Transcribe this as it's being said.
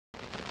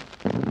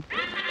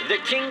The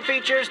King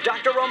Features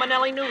Dr.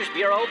 Romanelli News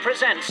Bureau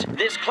presents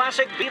this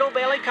classic Beetle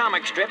Bailey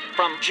comic strip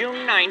from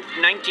June 9th,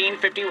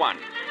 1951.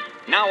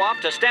 Now off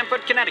to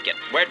Stamford, Connecticut,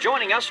 where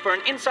joining us for an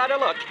insider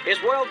look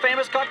is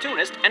world-famous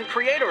cartoonist and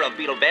creator of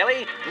Beetle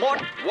Bailey,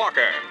 MORT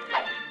WALKER.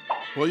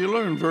 Well, you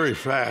learn very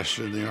fast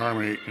in the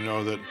Army,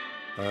 that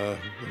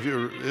if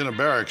you're in a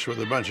barracks with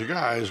a bunch of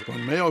guys,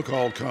 when mail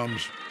call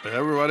comes,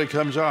 everybody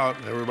comes out,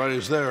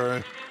 everybody's there,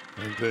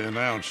 and they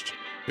announced,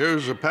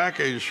 here's a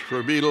package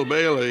for Beetle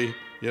Bailey.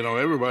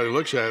 Everybody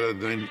looks at it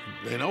and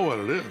they know what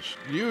it is.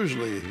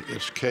 Usually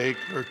it's cake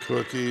or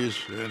cookies,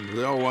 and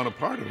they all want a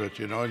part of it,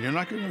 and you're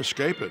not going to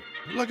escape it.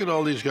 Look at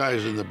all these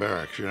guys in the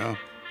barracks,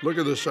 Look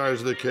at the size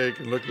of the cake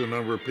and look at the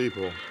number of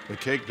people. The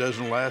cake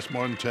doesn't last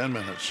more than 10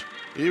 minutes.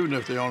 Even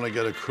if they only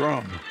get a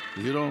crumb,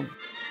 you don't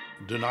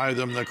deny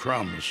them the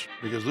crumbs,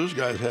 because those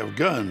guys have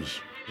guns,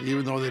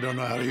 even though they don't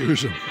know how to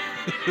use them.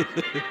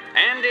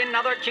 And in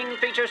other King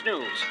Features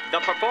news, the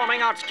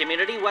performing arts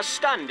community was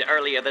stunned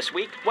earlier this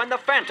week when the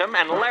Phantom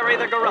and Larry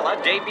the Gorilla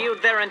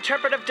debuted their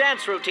interpretive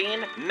dance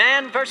routine,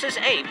 Man vs.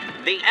 Ape,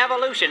 the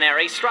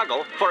evolutionary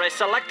struggle, for a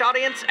select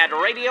audience at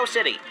Radio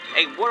City.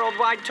 A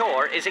worldwide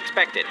tour is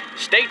expected.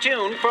 Stay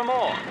tuned for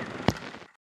more.